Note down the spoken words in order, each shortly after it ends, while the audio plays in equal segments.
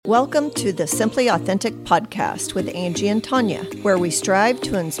Welcome to the Simply Authentic podcast with Angie and Tanya, where we strive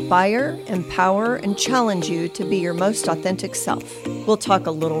to inspire, empower, and challenge you to be your most authentic self. We'll talk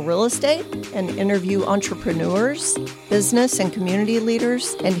a little real estate and interview entrepreneurs, business and community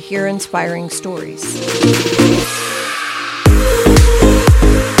leaders, and hear inspiring stories.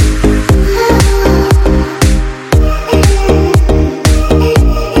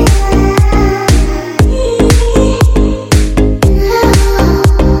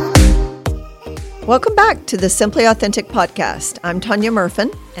 Welcome back to the Simply Authentic podcast. I'm Tanya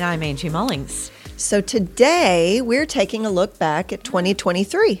Murfin. And I'm Angie Mullings. So today we're taking a look back at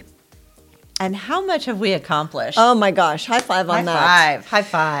 2023. And how much have we accomplished? Oh my gosh, high five on that. High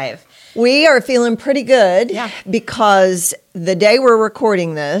five. We are feeling pretty good Yeah. because the day we're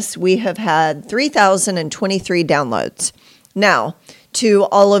recording this, we have had 3,023 downloads. Now, to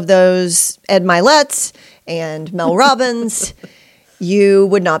all of those Ed Miletts and Mel Robbins, you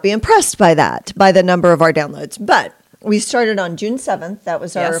would not be impressed by that, by the number of our downloads. But we started on June 7th. That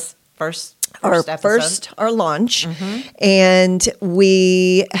was our first launch. Mm-hmm. And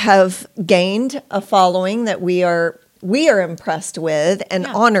we have gained a following that we are impressed with and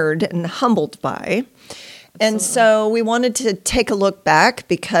honored and humbled by. Absolutely. And so we wanted to take a look back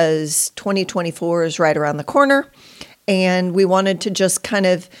because 2024 is right around the corner. And we wanted to just kind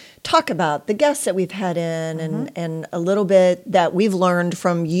of talk about the guests that we've had in and a little bit that we've learned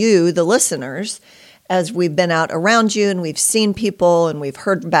from you, the listeners, as we've been out around you and we've seen people and we've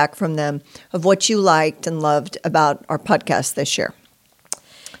heard back from them of what you liked and loved about our podcast this year.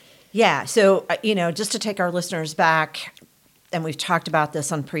 Yeah. So, just to take our listeners back, and we've talked about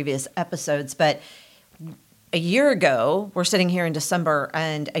this on previous episodes, but a year ago, we're sitting here in December,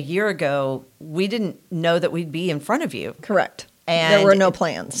 and a year ago, we didn't know that we'd be in front of you. Correct. And there were no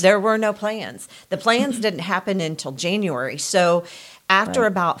plans. The plans didn't happen until January. So after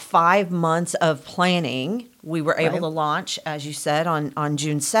about 5 months of planning, we were able to launch, as you said, on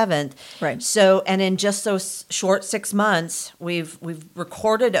June 7th. Right. So, and in just those short 6 months, we've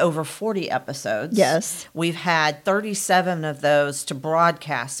recorded over 40 episodes. Yes. We've had 37 of those to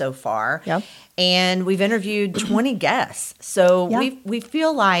broadcast so far. Yep. And we've interviewed 20 guests. So we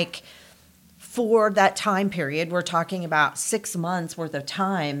feel like for that time period, we're talking about 6 months worth of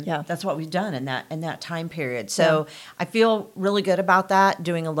time. Yeah. That's what we've done in that time period. So I feel really good about that,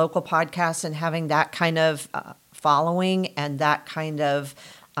 doing a local podcast and having that kind of following and that kind of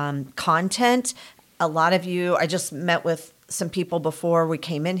content. A lot of you, I just met with some people before we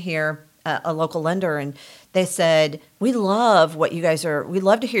came in here, a local lender, and they said, we love to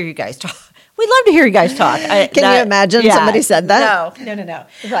hear you guys talk. We'd love to hear you guys talk. Can you imagine somebody said that? No.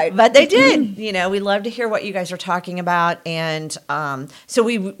 Right. But they did. We love to hear what you guys are talking about. And so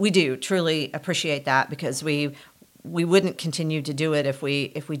we do truly appreciate that because we wouldn't continue to do it if we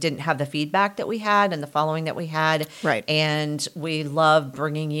didn't have the feedback that we had and the following that we had. Right. And we love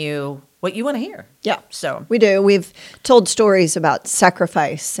bringing you what you want to hear. Yeah. So we do. We've told stories about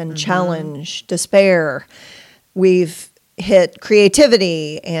sacrifice and challenge, despair. We've hit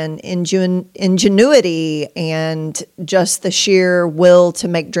creativity and ingenuity and just the sheer will to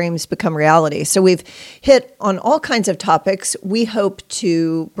make dreams become reality. So we've hit on all kinds of topics. We hope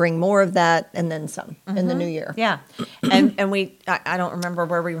to bring more of that and then some in the new year. Yeah. And I don't remember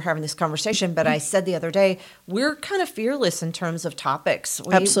where we were having this conversation, but I said the other day, we're kind of fearless in terms of topics.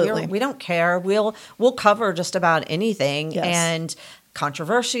 Absolutely. We don't care. We'll cover just about anything. Yes. And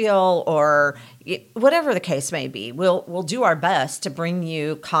controversial or whatever the case may be, we'll do our best to bring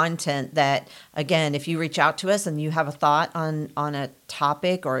you content that, again, if you reach out to us and you have a thought on a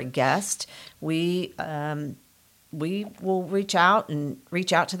topic or a guest, we will reach out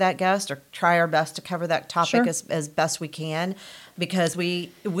to that guest or try our best to cover that topic as best we can, because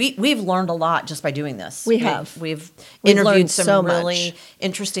we've learned a lot just by doing this. We've interviewed some really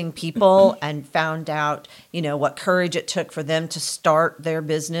interesting people and found out, what courage it took for them to start their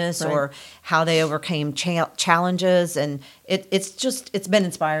business or how they overcame challenges, and it's been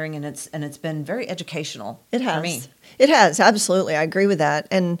inspiring and it's been very educational. It has. For me. It has, absolutely. I agree with that.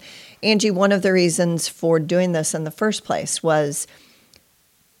 And Angie, one of the reasons for doing this in the first place was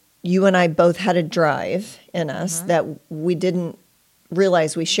you and I both had a drive in us that we didn't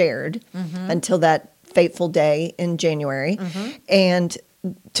realize we shared until that fateful day in January. And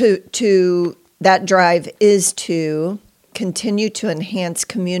to that drive is to continue to enhance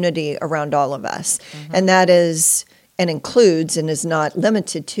community around all of us. And that is and includes and is not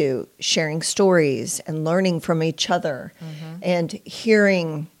limited to sharing stories and learning from each other and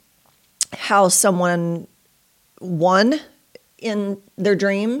hearing how someone, one, in their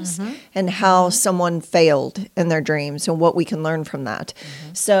dreams and how someone failed in their dreams and what we can learn from that.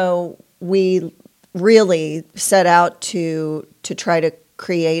 So we really set out to try to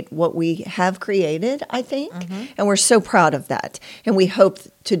create what we have created, I think. And we're so proud of that. And we hope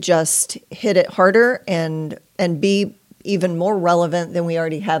to just hit it harder and be even more relevant than we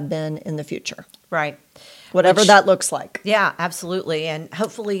already have been in the future. Right. Whatever that looks like. Yeah, absolutely. And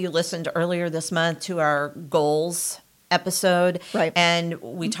hopefully you listened earlier this month to our goals episode. Right. And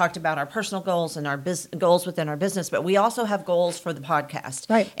we talked about our personal goals and our goals within our business, but we also have goals for the podcast.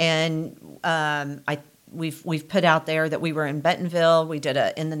 Right. And we've put out there that we were in Bentonville. We did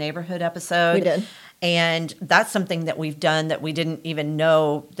a In the Neighborhood episode. We did. And that's something that we've done that we didn't even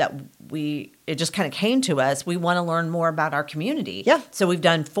know that it just kind of came to us. We want to learn more about our community. Yeah. So we've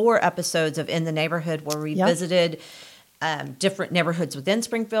done 4 episodes of In the Neighborhood where we visited different neighborhoods within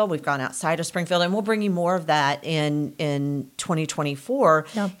Springfield. We've gone outside of Springfield, and we'll bring you more of that in 2024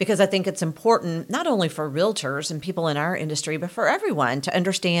 because I think it's important not only for realtors and people in our industry, but for everyone to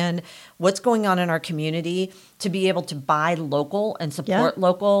understand what's going on in our community, to be able to buy local and support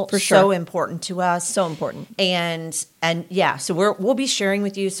local. For sure. So important to us. So important. And so we'll be sharing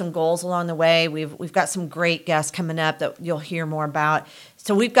with you some goals along the way. We've got some great guests coming up that you'll hear more about.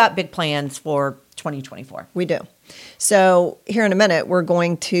 So we've got big plans for 2024. We do. So here in a minute, we're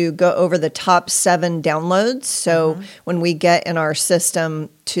going to go over the top 7 downloads. So when we get in our system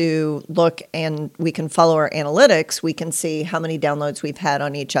to look and we can follow our analytics, we can see how many downloads we've had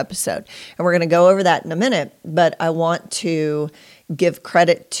on each episode. And we're going to go over that in a minute. But I want to give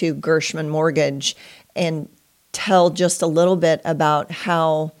credit to Gershman Mortgage and tell just a little bit about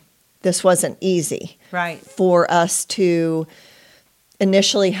how this wasn't easy for us to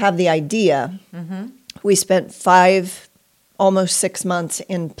initially have the idea. We spent 5, almost 6 months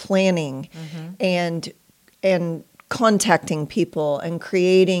in planning and contacting people and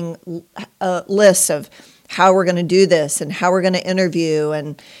creating a list of how we're going to do this and how we're going to interview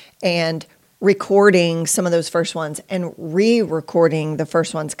and recording some of those first ones and re-recording the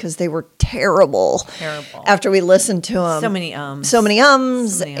first ones because they were terrible. After we listened to them. So many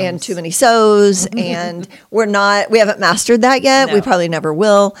ums and too many so's. And we haven't mastered that yet. No. We probably never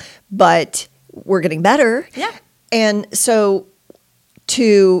will, but we're getting better. Yeah. And so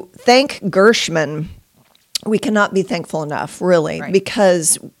to thank Gershman, we cannot be thankful enough, really,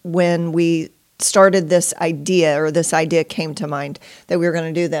 because when we started this idea came to mind that we were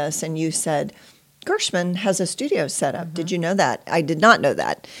going to do this, and you said, Gershman has a studio set up. Did you know that? I did not know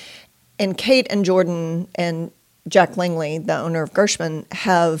that. And Kate and Jordan and Jack Langley, the owner of Gershman,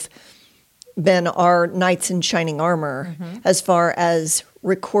 have been our knights in shining armor as far as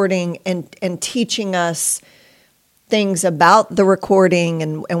recording and teaching us things about the recording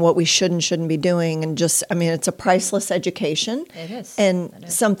and what we should and shouldn't be doing. And just, it's a priceless education. It is. And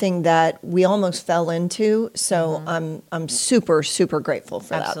something that we almost fell into. So I'm super, super grateful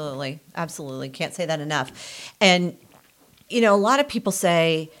for that. Absolutely. Can't say that enough. And, a lot of people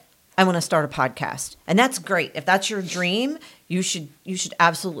say, I want to start a podcast. And that's great. If that's your dream, you should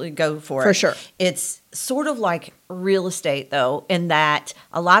absolutely go for it. For sure. It's sort of like real estate, though, in that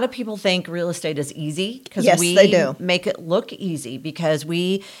a lot of people think real estate is easy because they do. Make it look easy because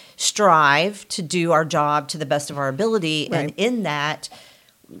we strive to do our job to the best of our ability. Right. And in that,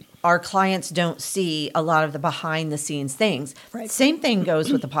 our clients don't see a lot of the behind the scenes things. Right. Same thing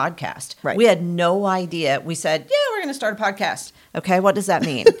goes with the podcast. Right. We had no idea. We said, we're going to start a podcast. Okay, what does that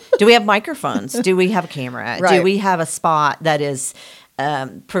mean? Do we have microphones? Do we have a camera? Right. Do we have a spot that is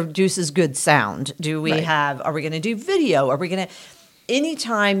produces good sound? Do we have? Are we going to do video? Are we going to?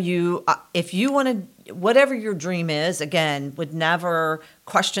 Anytime if you want to, whatever your dream is, again, would never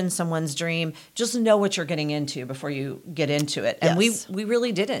question someone's dream. Just know what you're getting into before you get into it. And we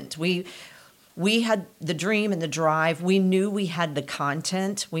really didn't. We had the dream and the drive. We knew we had the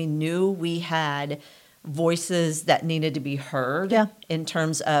content. We knew we had voices that needed to be heard in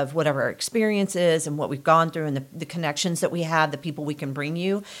terms of whatever our experience is and what we've gone through and the connections that we have, the people we can bring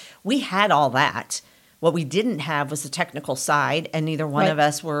you. We had all that. What we didn't have was the technical side, and neither one of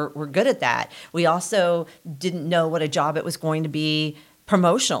us were good at that. We also didn't know what a job it was going to be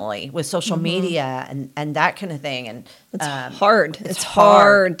promotionally with social media and that kind of thing. And it's hard. It's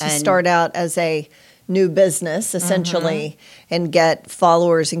hard to start out as a new business, essentially, and get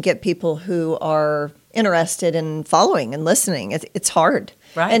followers and get people who are interested in following and listening. It's hard.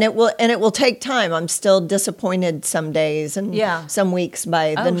 Right. And it will take time. I'm still disappointed some days and some weeks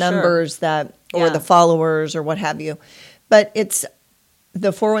by the numbers or the followers or what have you. But it's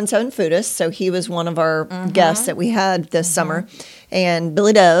the 417 Foodist. So he was one of our guests that we had this summer, and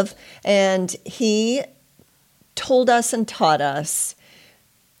Billy Dove. And he told us and taught us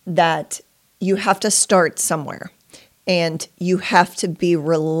that you have to start somewhere and you have to be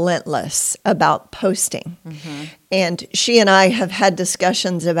relentless about posting. Mm-hmm. And she and I have had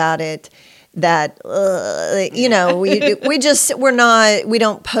discussions about it that, you know, we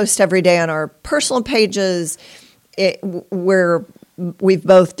don't post every day on our personal pages. We've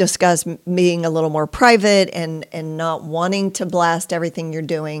both discussed being a little more private and not wanting to blast everything you're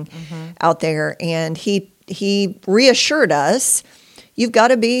doing out there. And he reassured us, you've got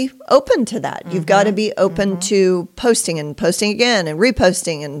to be open to that. You've got to be open to posting and posting again and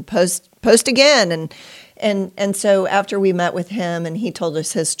reposting and post again. And so after we met with him and he told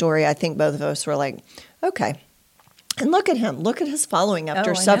us his story, I think both of us were like, okay. And look at him. Look at his following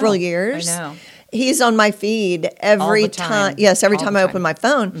after several years. I know. He's on my feed every time. Yes, every time I open my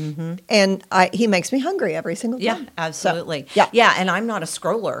phone. And he makes me hungry every single time. Yeah, absolutely. So, yeah, and I'm not a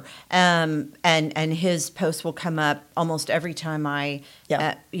scroller. And his posts will come up almost every time I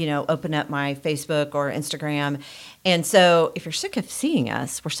open up my Facebook or Instagram. And so if you're sick of seeing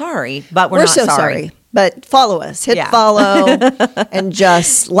us, we're sorry, but we're not so sorry. But follow us. Hit follow and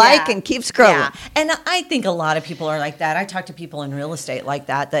just like and keep scrolling. Yeah. And I think a lot of people are like that. I talk to people in real estate like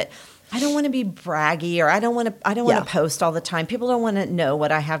that I don't want to be braggy or I don't want to post all the time. People don't want to know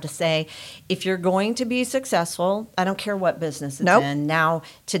what I have to say. If you're going to be successful, I don't care what business it's in. Now,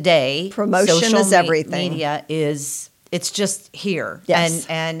 today, promotion is everything. Media it's just here. Yes.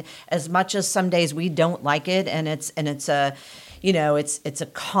 And as much as some days we don't like it and it's a, you know, it's a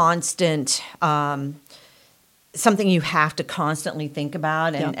constant something you have to constantly think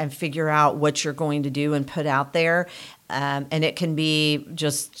about and figure out what you're going to do and put out there. And it can be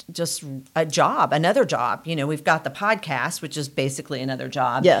just a job, another job. You know, we've got the podcast, which is basically another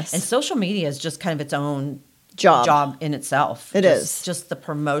job. Yes. And social media is just kind of its own job in itself. It is. Just the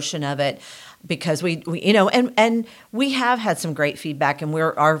promotion of it. Because we you know, and we have had some great feedback, and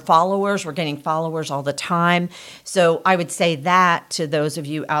we're getting followers all the time. So I would say that to those of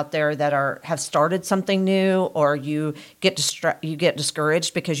you out there that have started something new, or you get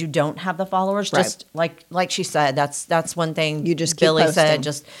discouraged because you don't have the followers. Right. Just like she said, that's one thing. You just Billy keep posting.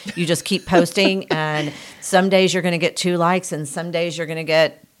 said, you just keep posting, and some days you're going to get 2 likes, and some days you're going to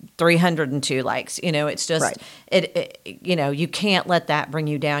get 302 likes. You know, it's just it. You know, you can't let that bring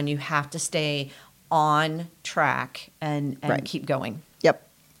you down. You have to stay on track and keep going. Yep.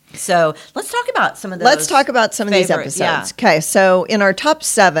 So let's talk about some of those. Let's talk about some of these episodes. Yeah. Okay, so in our top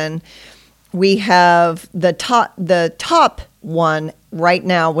 7, we have the top one right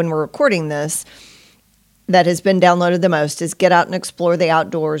now when we're recording this that has been downloaded the most is Get Out and Explore the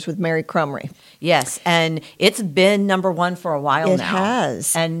Outdoors with Mary Crumry. Yes, and it's been number 1 for a while now. It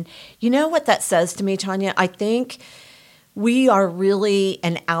has. And you know what that says to me, Tanya? I think we are really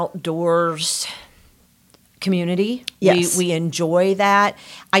an outdoors community. Yes. We enjoy that.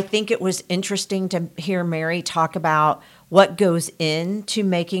 I think it was interesting to hear Mary talk about what goes into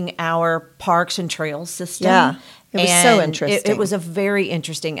making our parks and trails system. Yeah, it was so interesting. It was a very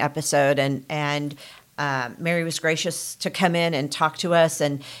interesting episode, and Mary was gracious to come in and talk to us,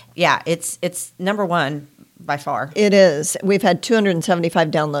 and it's number 1 by far. It is. We've had 275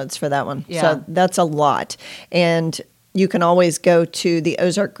 downloads for that one, so that's a lot. And you can always go to the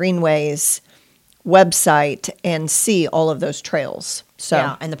Ozark Greenways website and see all of those trails.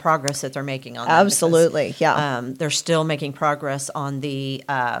 So and the progress that they're making on that. Absolutely, because, they're still making progress on the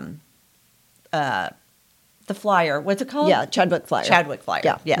flyer. What's it called? Yeah, Chadwick Flyer.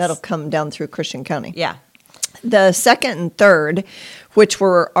 Yeah, yes. That'll come down through Christian County. Yeah. The second and third, which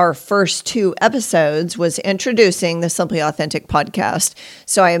were our first 2 episodes, was introducing the Simply Authentic podcast.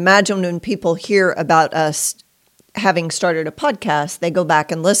 So I imagine when people hear about us having started a podcast, they go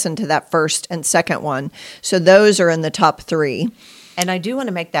back and listen to that first and second one. So those are in the top 3. And I do want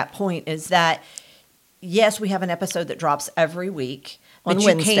to make that point is that, yes, we have an episode that drops every week. On But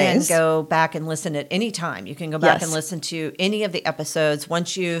Wednesdays. You can go back and listen at any time. You can go back and listen to any of the episodes.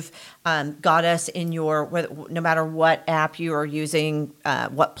 Once you've got us in your, no matter what app you are using,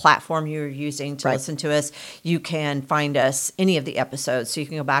 what platform you're using to listen to us, you can find us, any of the episodes. So you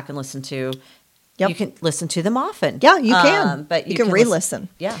can go back and listen to, you can listen to them often. Yeah, you can. But you can re-listen.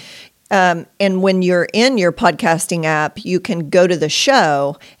 Yeah. And when you're in your podcasting app, you can go to the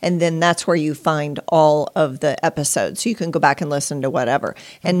show, and then that's where you find all of the episodes. So you can go back and listen to whatever.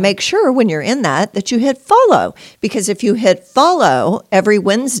 And make sure when you're in that you hit follow. Because if you hit follow every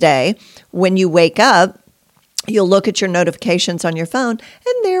Wednesday when you wake up, you'll look at your notifications on your phone,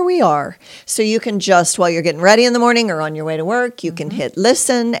 and there we are. So you can just, while you're getting ready in the morning or on your way to work, you can hit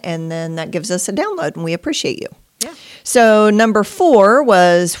listen, and then that gives us a download, and we appreciate you. Yeah. So number 4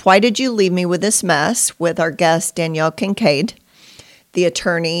 was Why Did You Leave Me with This Mess? With our guest Danielle Kincaid, the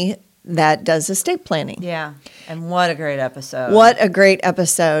attorney that does estate planning. Yeah. And what a great episode. What a great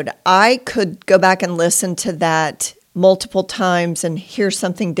episode. I could go back and listen to that multiple times and hear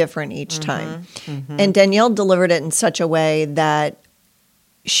something different each time. And Danielle delivered it in such a way that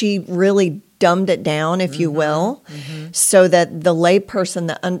she really dumbed it down, if you will, so that the layperson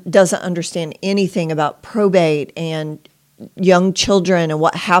that doesn't understand anything about probate and young children and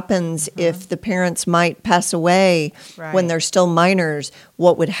what happens if the parents might pass away when they're still minors,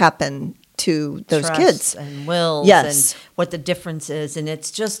 what would happen to those Trusts kids and wills Yes. and what the difference is. And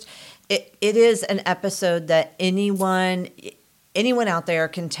it's just, it is an episode that anyone out there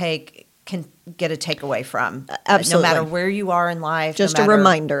can get a takeaway from. Absolutely. No matter where you are in life. Just no a matter-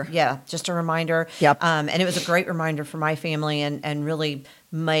 reminder. Yeah, just a reminder. Yep. And it was a great reminder for my family and really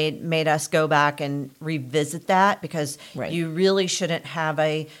made us go back and revisit that, because Right. you really shouldn't have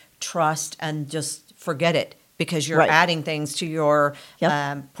a trust and just forget it, because you're Right. adding things to your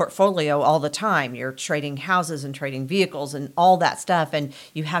Yep. portfolio all the time. You're trading houses and trading vehicles and all that stuff, and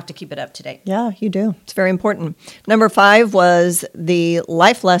you have to keep it up to date. Yeah, you do. It's very important. Number 5 was the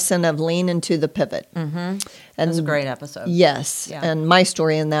life lesson of lean into the pivot. And That was a great episode. Yes. Yeah. And my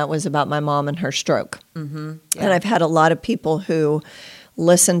story in that was about my mom and her stroke. And I've had a lot of people who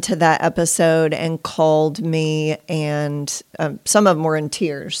listened to that episode and called me, and some of them were in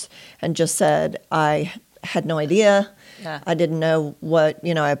tears and just said, I had no idea. Yeah. I didn't know what,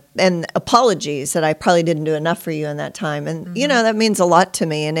 and apologies that I probably didn't do enough for you in that time. And, that means a lot to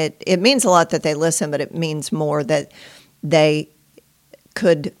me. And it means a lot that they listen, but it means more that they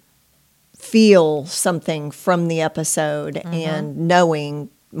could feel something from the episode. And knowing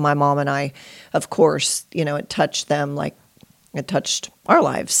my mom and I, of course, it touched them like it touched our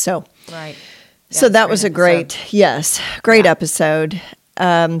lives. So, Right. so that was a great episode.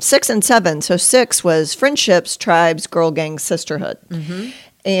 6 and 7. So 6 was friendships, tribes, girl gang, sisterhood.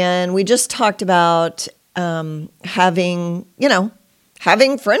 And we just talked about having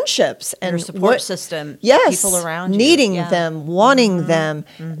friendships and Your support system. Yes, People around you. needing Yeah. them, wanting them,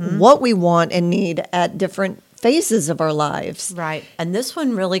 what we want and need at different phases of our lives. Right. And this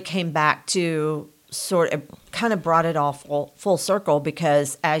one really came back to kind of brought it all full circle,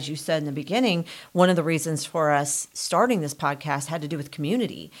 because as you said in the beginning, one of the reasons for us starting this podcast had to do with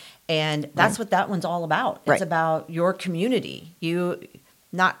community. And that's what that one's all about. Right. It's about your community.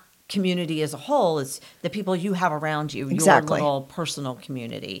 Not community as a whole, is the people you have around you, Exactly. your little personal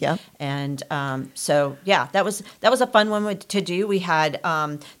community. Yep. And so that was a fun one to do. We had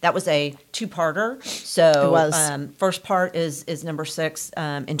that was a 2-parter. So It was. First part is number 6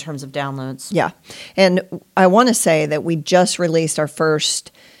 in terms of downloads. Yeah. And I want to say that we just released our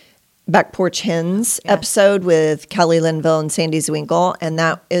first Back Porch Hens episode with Kelly Linville and Sandy Zwinkel, and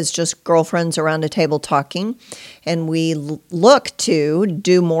that is just girlfriends around a table talking. And we look to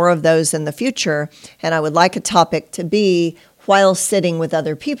do more of those in the future. And I would like a topic to be while sitting with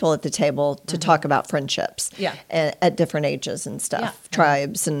other people at the table to talk about friendships at different ages and stuff,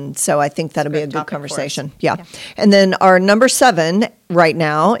 tribes. And so I think that'll be a good conversation. Yeah. And then our number 7 right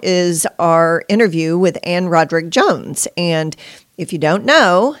now is our interview with Ann Roderick Jones. And if you don't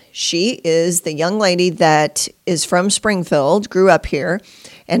know, she is the young lady that is from Springfield, grew up here,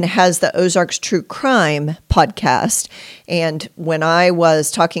 and has the Ozarks True Crime podcast. And when I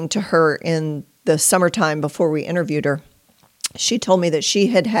was talking to her in the summertime before we interviewed her, she told me that she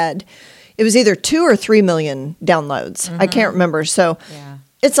had it was either 2 or 3 million downloads. I can't remember. So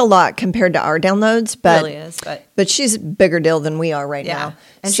it's a lot compared to our downloads, but It really is, but she's a bigger deal than we are right now.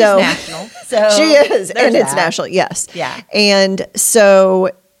 And so, she's national. So she is, and it's that. national. Yes. Yeah. And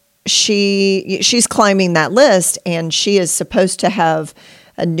so she's climbing that list, and she is supposed to have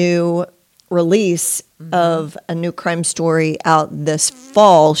a new release of a new crime story out this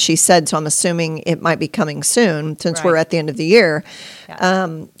fall, she said. So I'm assuming it might be coming soon, since we're at the end of the year.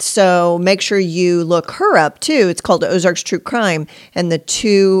 So make sure you look her up too. It's called Ozarks True Crime, and the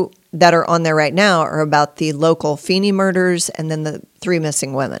 2 that are on there right now are about the local Feeney murders, and then the 3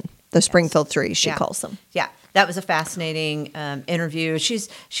 missing women, the Springfield 3, she calls them. Yeah, that was a fascinating interview. She's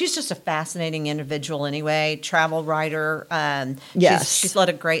just a fascinating individual anyway, travel writer. Yes. She's led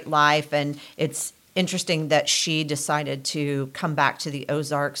a great life, and it's interesting that she decided to come back to the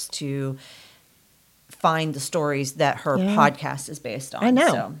Ozarks to find the stories that her podcast is based on. I know.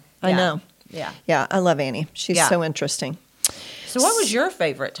 So, I know. Yeah. Yeah, I love Annie. She's so interesting. So what was your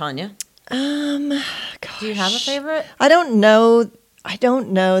favorite, Tanya? Do you have a favorite? I don't know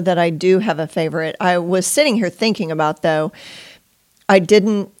that I do have a favorite. I was sitting here thinking about, though, I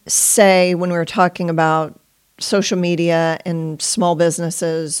didn't say when we were talking about social media and small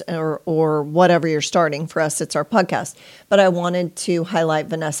businesses or whatever you're starting. For us, it's our podcast. But I wanted to highlight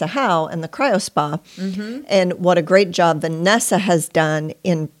Vanessa Howe and the Cryo Spa and what a great job Vanessa has done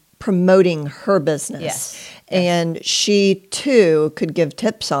in promoting her business. Yes. And she too could give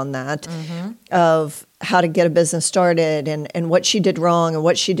tips on that of how to get a business started and what she did wrong and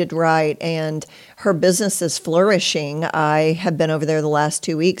what she did right. And her business is flourishing. I have been over there the last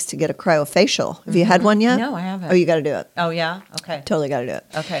 2 weeks to get a cryofacial. Have you had one yet? No, I haven't. Oh, you got to do it. Oh, yeah? Okay. Totally got to do it.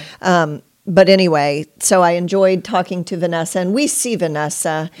 Okay. But anyway, so I enjoyed talking to Vanessa, and we see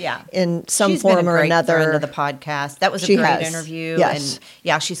Vanessa in some She's form been a or great another. friend of the podcast. That was a She great has. interview. Yes. And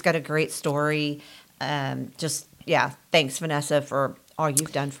yeah, she's got a great story. Thanks, Vanessa, for all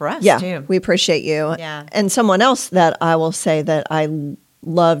you've done for us, too. We appreciate you. Yeah. And someone else that I will say that I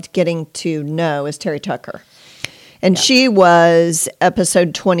loved getting to know is Terry Tucker. And she was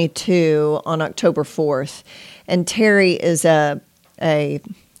episode 22 on October 4th. And Terry is a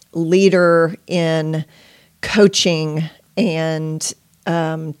leader in coaching and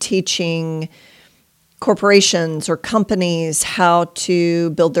teaching corporations or companies how to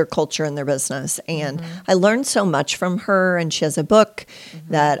build their culture in their business. And I learned so much from her, and she has a book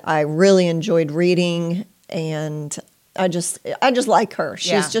that I really enjoyed reading, and I just like her.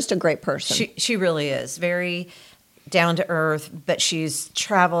 She's just a great person. She really is. Very down to earth, but she's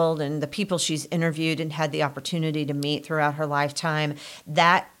traveled, and the people she's interviewed and had the opportunity to meet throughout her lifetime,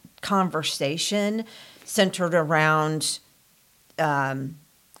 that conversation centered around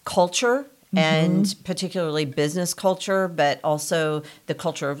culture, and particularly business culture, but also the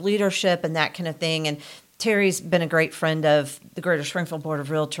culture of leadership and that kind of thing. And Terry's been a great friend of the Greater Springfield Board of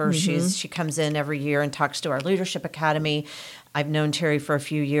Realtors. She comes in every year and talks to our Leadership Academy. I've known Terry for a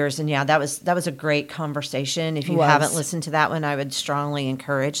few years, and that was a great conversation. If you haven't listened to that one, I would strongly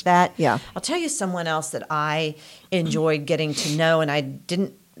encourage that. Yeah. I'll tell you someone else that I enjoyed getting to know, and I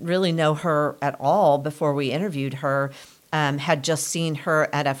didn't really know her at all before we interviewed her. Had just seen her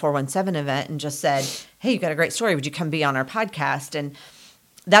at a 417 event and just said, "Hey, you got a great story. Would you come be on our podcast?" And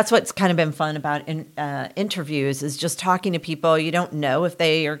that's what's kind of been fun about interviews is just talking to people. You don't know if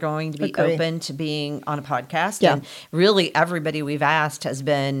they are going to be open to being on a podcast. Yeah. And really everybody we've asked has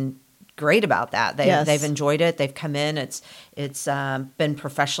been great about that. They've enjoyed it. They've come in. It's been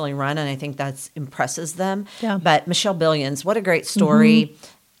professionally run, and I think that impresses them. Yeah. But Michelle Billions, what a great story.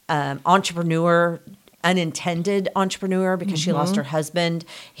 Entrepreneur, unintended entrepreneur, because she lost her husband.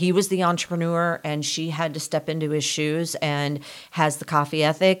 He was the entrepreneur, and she had to step into his shoes, and has the coffee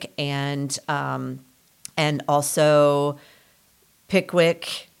ethic, and also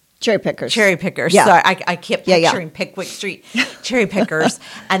Pickwick. Cherry pickers. Yeah. Sorry, I kept picturing Pickwick Street cherry pickers.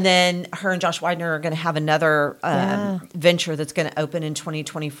 And then her and Josh Widener are going to have another venture that's going to open in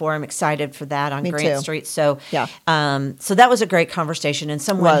 2024. I'm excited for that on Grant Street. So so that was a great conversation, and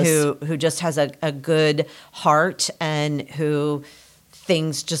someone who just has a good heart, and who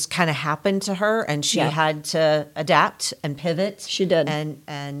things just kind of happened to her, and she had to adapt and pivot. She did.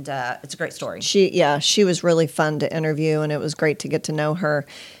 And it's a great story. She was really fun to interview, and it was great to get to know her.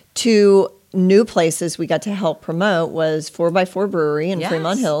 2 new places we got to help promote was 4x4 Brewery in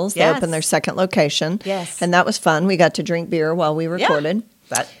Fremont Hills. They opened their second location. Yes. And that was fun. We got to drink beer while we recorded.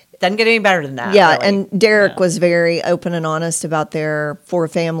 That doesn't get any better than that. Yeah, really. and Derek was very open and honest about their 4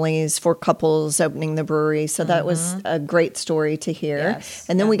 families, 4 couples opening the brewery. So that was a great story to hear. Yes.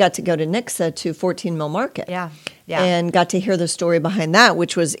 And then we got to go to Nixa to 14 Mill Market. Yeah. And got to hear the story behind that,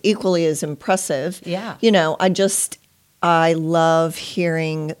 which was equally as impressive. Yeah. I love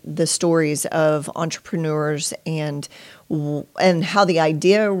hearing the stories of entrepreneurs and how the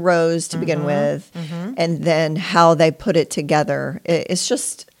idea arose to begin with, and then how they put it together. It's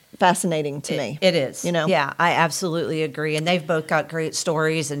just fascinating to me. It is. Yeah, I absolutely agree. And they've both got great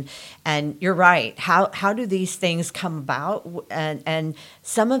stories, and you're right. How do these things come about? And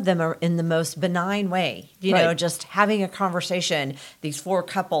some of them are in the most benign way. Just having a conversation, these 4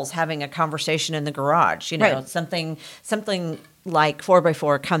 couples having a conversation in the garage, something like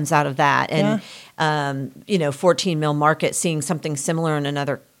 4x4 comes out of that. And 14 Mill Market, seeing something similar in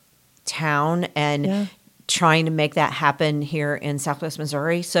another town, and trying to make that happen here in Southwest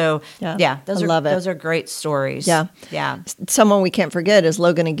Missouri. So those are great stories. Yeah. Someone we can't forget is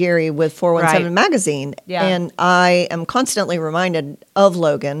Logan Aguirre with 417 Magazine. Yeah. And I am constantly reminded of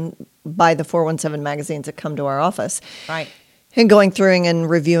Logan by the 417 magazines that come to our office. Right. And going through and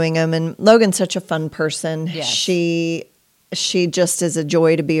reviewing them. And Logan's such a fun person. Yes. She she just is a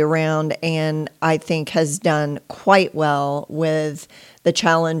joy to be around, and I think has done quite well with the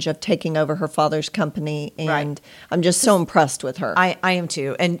challenge of taking over her father's company. And Right. I'm just so impressed with her. I am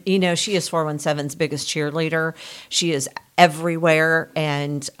too. And, she is 417's biggest cheerleader. She is everywhere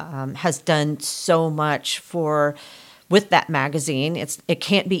and has done so much with that magazine. It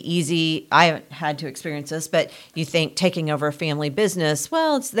can't be easy. I haven't had to experience this, but you think taking over a family business,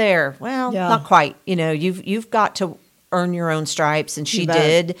 well, it's there. Well, Yeah. not quite. You've got to earn your own stripes, and she You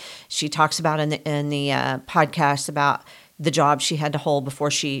bet. did. She talks about in the podcast about the job she had to hold before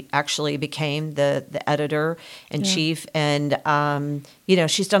she actually became the editor in chief, and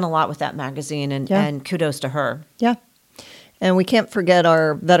she's done a lot with that magazine, and kudos to her. Yeah. And we can't forget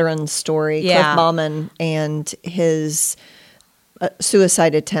our veteran story, Yeah. Cliff Bauman, and his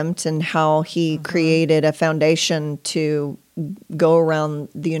suicide attempt, and how he created a foundation to go around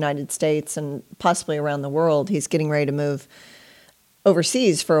the United States and possibly around the world. He's getting ready to move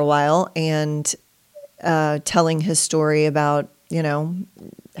overseas for a while, and telling his story about,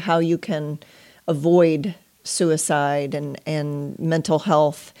 how you can avoid suicide, and mental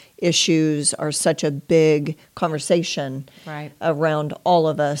health issues are such a big conversation Right. around all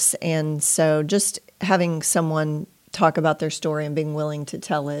of us. And so just having someone talk about their story and being willing to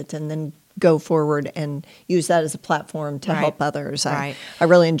tell it, and then go forward and use that as a platform to Right. help others. Right. I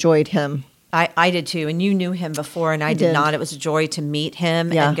really enjoyed him. I did too, and you knew him before, and I did did. not. It was a joy to meet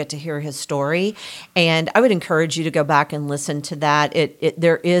him Yeah. and get to hear his story. And I would encourage you to go back and listen to that.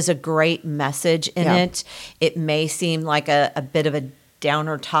 There is a great message in Yeah. it. It may seem like a bit of a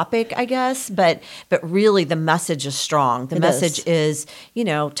downer topic, I guess, but really the message is strong. The It message is,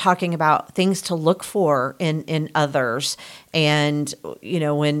 talking about things to look for in others. And,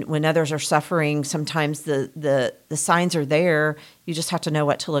 when others are suffering, sometimes the signs are there. You just have to know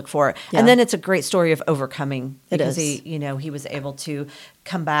what to look for. Yeah. And then it's a great story of overcoming, It because is. he was able to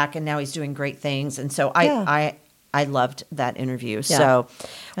come back, and now he's doing great things. And so Yeah. I loved that interview. Yeah, So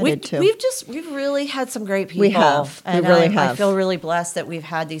I did too. we've really had some great people. We have. We And really I have. feel really blessed that we've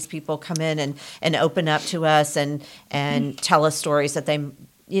had these people come in and open up to us and tell us stories that they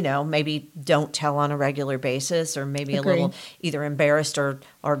maybe don't tell on a regular basis, or maybe Agreed. a little either embarrassed or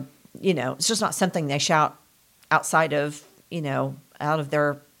it's just not something they shout outside of out of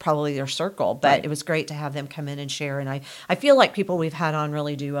their circle. But Right. it was great to have them come in and share. And I feel like people we've had on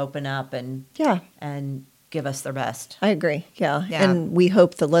really do open up and give us their best. I agree. Yeah. Yeah. And we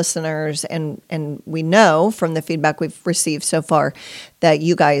hope the listeners, and we know from the feedback we've received so far, that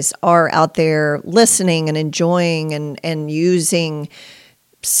you guys are out there listening and enjoying and using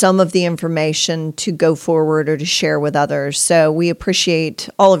some of the information to go forward or to share with others. So we appreciate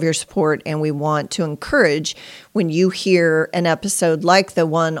all of your support, and we want to encourage, when you hear an episode like the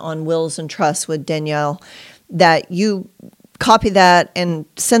one on Wills and Trusts with Danielle, that you copy that and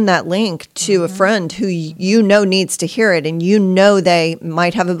send that link to a friend who needs to hear it, and they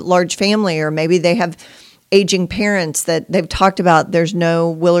might have a large family, or maybe they have aging parents that they've talked about there's no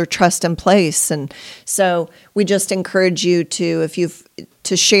will or trust in place. And so we just encourage you to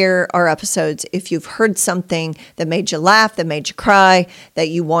share our episodes. If you've heard something that made you laugh, that made you cry, that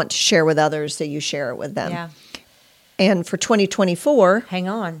you want to share with others, that you share it with them. Yeah. And for 2024, Hang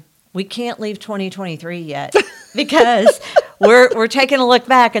on. We can't leave 2023 yet, because we're taking a look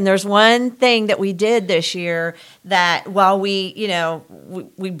back, and there's one thing that we did this year that, while we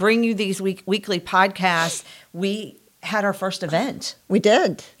bring you these weekly podcasts, we had our first event. we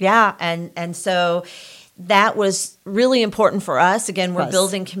did. Yeah, and so that was really important for us. Again, we're Was.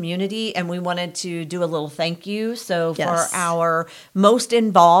 building community, and we wanted to do a little thank you. So Yes. for our most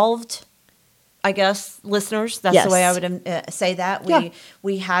involved, I guess, listeners, that's Yes. the way I would say that. Yeah.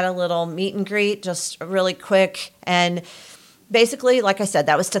 We had a little meet and greet, just really quick. And basically, like I said,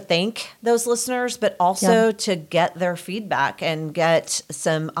 that was to thank those listeners, but also Yeah. to get their feedback and get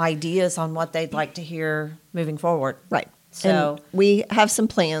some ideas on what they'd like to hear moving forward. Right. So- and we have some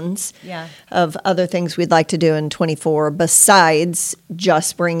plans Yeah. of other things we'd like to do in 24, besides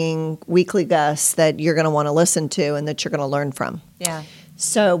just bringing weekly guests that you're going to want to listen to and that you're going to learn from. Yeah.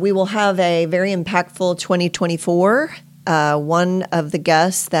 So we will have a very impactful 2024. One of the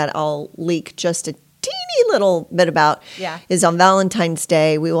guests that I'll leak just a teeny little bit about is on Valentine's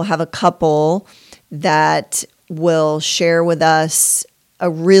Day. We will have a couple that will share with us a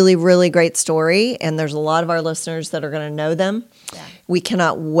really, really great story, and there's a lot of our listeners that are going to know them. Yeah. We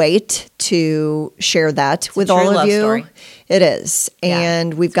cannot wait to share that with true all of love you. story. It is. Yeah.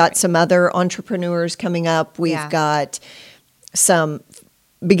 And we've got some other entrepreneurs coming up. We've got some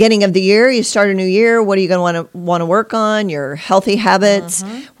beginning of the year. You start a new year. What are you going to want to work on? Your healthy habits.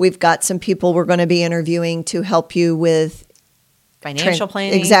 We've got some people we're going to be interviewing to help you with financial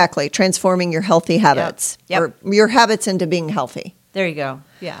planning. Exactly. Transforming your healthy habits Yep. or your habits into being healthy. There you go.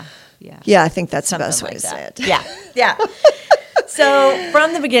 Yeah. Yeah. Yeah, I think that's Something the best way like to say that. it. Yeah. Yeah. So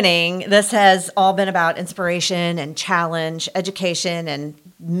from the beginning, this has all been about inspiration and challenge, education, and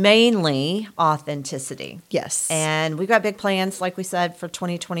mainly authenticity. Yes. And we've got big plans, like we said, for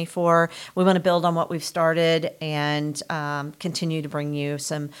 2024. We want to build on what we've started and continue to bring you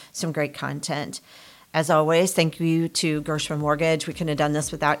some great content. As always, thank you to Gershwin Mortgage. We couldn't have done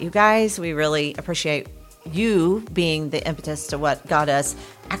this without you guys. We really appreciate you being the impetus to what got us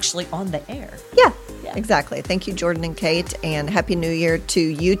actually on the air. Yeah, exactly. Thank you, Jordan and Kate, and Happy New Year to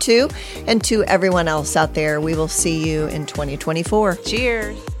you two and to everyone else out there. We will see you in 2024.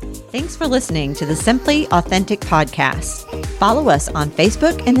 Cheers. Thanks for listening to the Simply Authentic podcast. Follow us on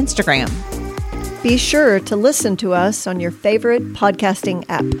Facebook and Instagram. Be sure to listen to us on your favorite podcasting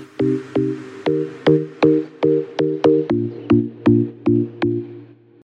app.